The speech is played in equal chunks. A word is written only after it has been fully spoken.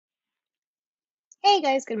Hey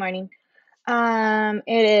guys, good morning. It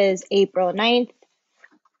is April 9th,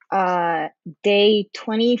 uh, day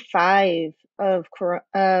 25 of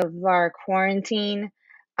our quarantine.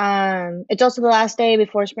 It's also the last day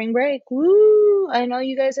before spring break. Woo! I know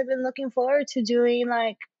you guys have been looking forward to doing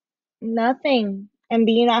like nothing and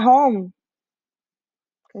being at home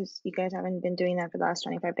because you guys haven't been doing that for the last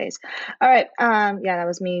 25 days. All right. Yeah, that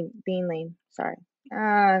was me being lame. Sorry.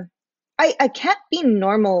 Uh, I can't be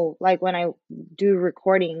normal like when I do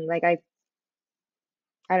recording. Like I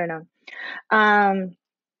don't know. Um,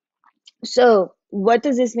 so what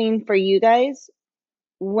does this mean for you guys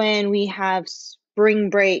when we have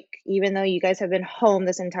spring break, even though you guys have been home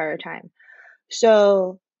this entire time?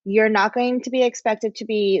 So you're not going to be expected to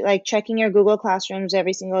be like checking your Google Classrooms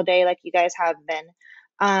every single day like you guys have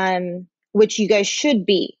been, which you guys should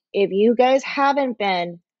be. If you guys haven't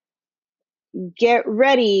been, get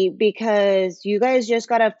ready because you guys just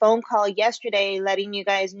got a phone call yesterday letting you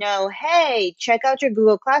guys know, hey, check out your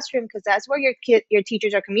Google Classroom because that's where your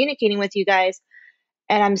teachers are communicating with you guys.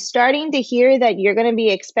 And I'm starting to hear that you're going to be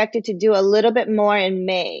expected to do a little bit more in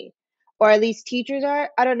May, or at least teachers are.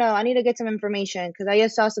 I don't know. I need to get some information because I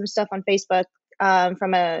just saw some stuff on Facebook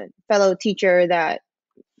from a fellow teacher that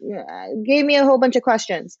gave me a whole bunch of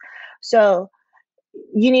questions. So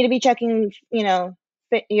you need to be checking,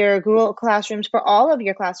 your Google Classrooms for all of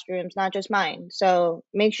your classrooms, not just mine. So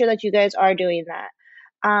make sure that you guys are doing that.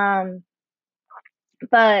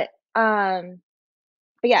 But um,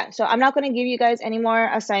 but yeah, so I'm not going to give you guys any more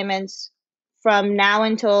assignments from now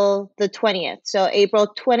until the 20th. So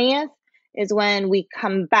April 20th is when we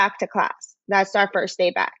come back to class. That's our first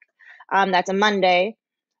day back. That's a Monday.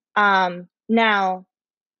 Now,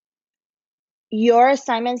 your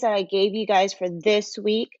assignments that I gave you guys for this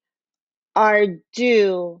week are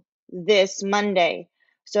due this Monday.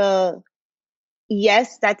 So,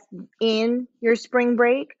 yes, that's in your spring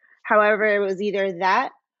break. However, it was either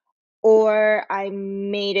that or I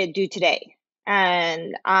made it due today.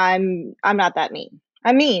 And I'm not that mean.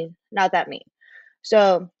 I mean, not that mean.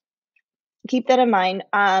 So keep that in mind.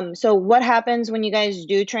 So what happens when you guys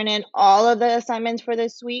do turn in all of the assignments for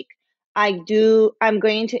this week? I'm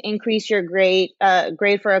going to increase your grade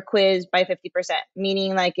for a quiz by 50%,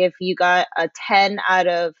 meaning like if you got a 10 out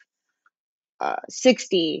of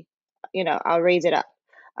 60, I'll raise it up.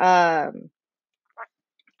 Um,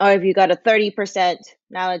 or if you got a 30%,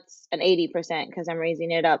 now it's an 80% because I'm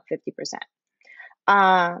raising it up 50%.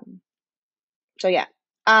 Um, so yeah.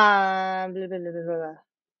 Blah, blah, blah, blah, blah.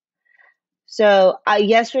 So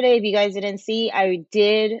yesterday, if you guys didn't see, I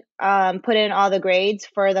did put in all the grades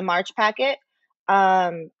for the March packet.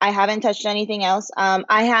 I haven't touched anything else.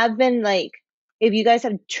 I have been like, if you guys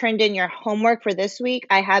have turned in your homework for this week,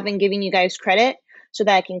 I have been giving you guys credit so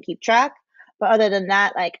that I can keep track. But other than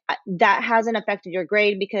that, like that hasn't affected your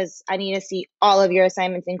grade because I need to see all of your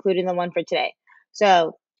assignments, including the one for today.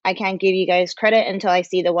 So I can't give you guys credit until I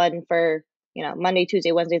see the one for, Monday,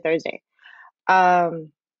 Tuesday, Wednesday, Thursday.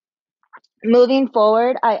 Um, Moving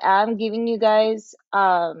forward, I am giving you guys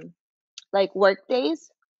like work days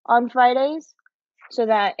on Fridays so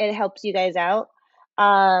that it helps you guys out.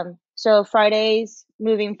 So Fridays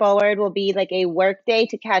moving forward will be like a work day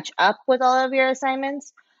to catch up with all of your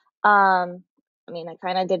assignments. Um, I mean, I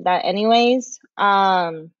kind of did that anyways.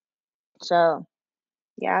 So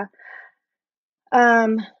yeah.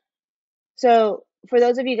 Um, so for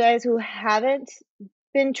those of you guys who haven't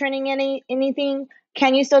been turning anything,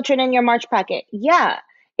 can you still turn in your March packet? Yeah,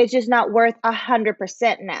 it's just not worth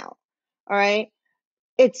 100% now. All right,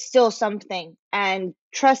 it's still something, and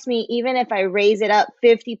trust me, even if I raise it up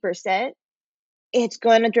 50%, it's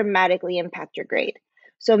going to dramatically impact your grade.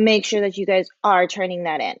 So make sure that you guys are turning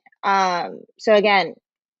that in. So again,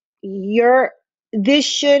 your this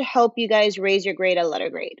should help you guys raise your grade a letter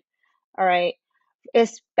grade. All right,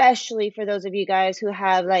 especially for those of you guys who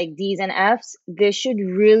have like D's and F's, this should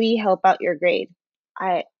really help out your grade.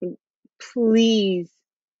 I Please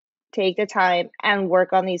take the time and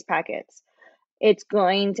work on these packets. It's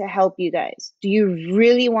going to help you guys. Do you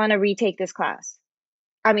really want to retake this class?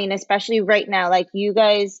 I mean, especially right now, like you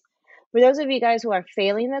guys, for those of you guys who are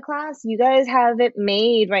failing the class, you guys have it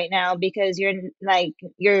made right now because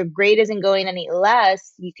your grade isn't going any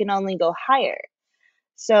less, you can only go higher.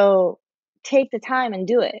 So take the time and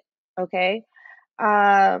do it, okay?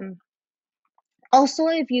 Um, Also,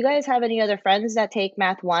 if you guys have any other friends that take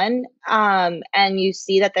Math 1, and you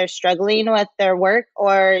see that they're struggling with their work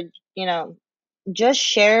or, you know, just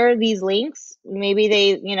share these links. Maybe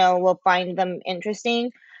they, will find them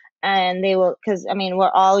interesting and they will, because I mean, we're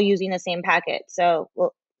all using the same packet. So,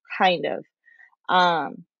 well, kind of.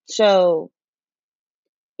 So,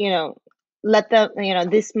 you know, let them,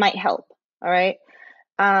 this might help. All right.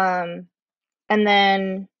 Um, and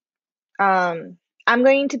then I'm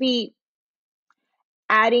going to be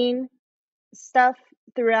adding stuff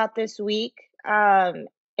throughout this week.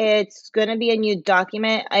 It's going to be a new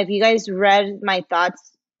document. If you guys read my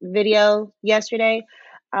thoughts video yesterday,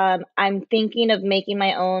 I'm thinking of making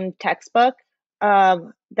my own textbook.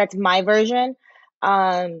 That's my version.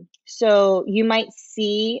 So you might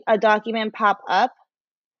see a document pop up.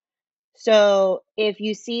 So if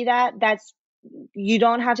you see that, you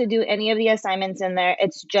don't have to do any of the assignments in there.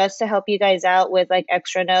 It's just to help you guys out with like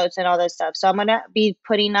extra notes and all this stuff. So I'm gonna be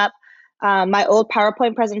putting up my old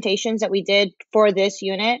PowerPoint presentations that we did for this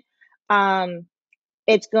unit. Um,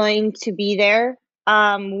 it's going to be there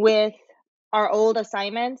with our old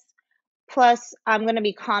assignments. Plus, I'm going to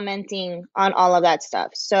be commenting on all of that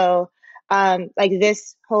stuff. So, like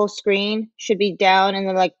this whole screen should be down in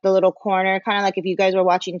the little corner, kind of like if you guys were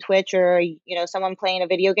watching Twitch or someone playing a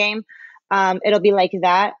video game. It'll be like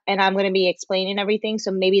that, and I'm going to be explaining everything.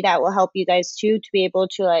 So maybe that will help you guys too to be able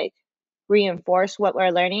to like reinforce what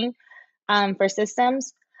we're learning for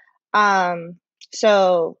systems.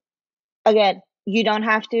 So again, you don't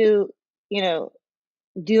have to, you know,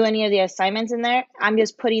 do any of the assignments in there. I'm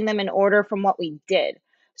just putting them in order from what we did.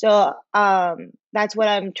 So that's what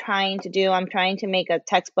I'm trying to do. I'm trying to make a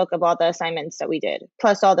textbook of all the assignments that we did,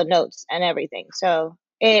 plus all the notes and everything. So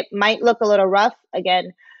it might look a little rough.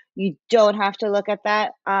 Again, you don't have to look at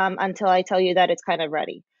that until I tell you that it's kind of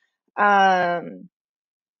ready. What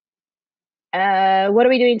are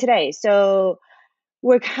we doing today? So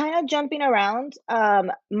we're kind of jumping around.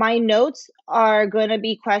 My notes are going to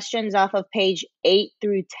be questions off of page 8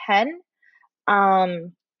 through 10.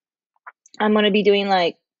 Um, I'm going to be doing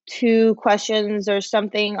like 2 questions or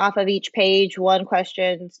something off of each page, 1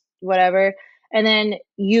 question, whatever. And then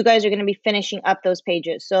you guys are going to be finishing up those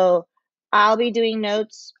pages. So I'll be doing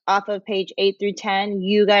notes off of page 8 through 10.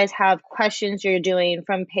 You guys have questions you're doing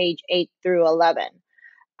from page 8 through 11.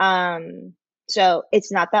 Um, so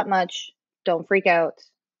it's not that much. Don't freak out.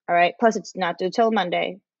 All right. Plus, it's not due till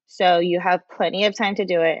Monday. So you have plenty of time to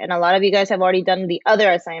do it. And a lot of you guys have already done the other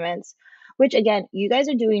assignments, which again, you guys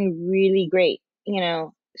are doing really great.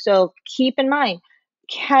 So keep in mind,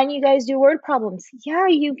 can you guys do word problems? Yeah,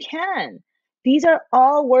 you can. These are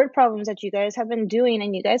all word problems that you guys have been doing,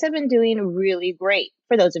 and you guys have been doing really great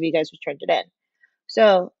for those of you guys who turned it in.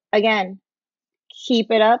 So again,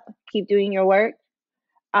 keep it up, keep doing your work.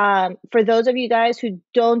 For those of you guys who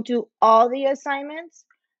don't do all the assignments,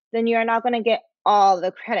 then you're not going to get all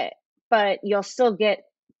the credit, but you'll still get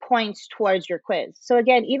points towards your quiz. So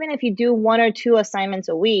again, even if you do 1 or 2 assignments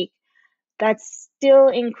a week, that's still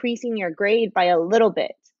increasing your grade by a little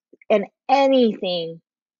bit. And anything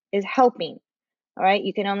is helping. All right.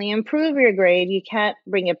 You can only improve your grade. You can't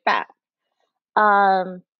bring it back.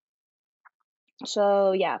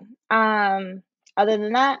 So yeah. Other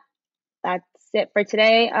than that, that's it for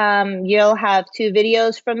today. You'll have 2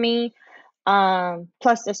 videos from me,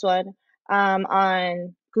 plus this one,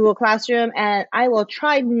 on Google Classroom, and I will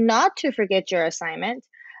try not to forget your assignment.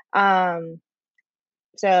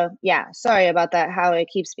 So yeah, sorry about that, how it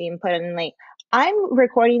keeps being put in late. I'm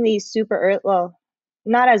recording these super early, well,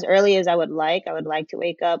 not as early as I would like. I would like to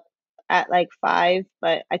wake up at like 5,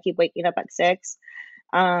 but I keep waking up at 6.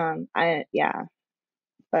 Yeah,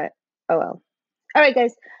 but oh well. All right,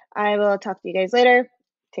 guys. I will talk to you guys later.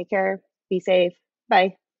 Take care. Be safe.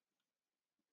 Bye.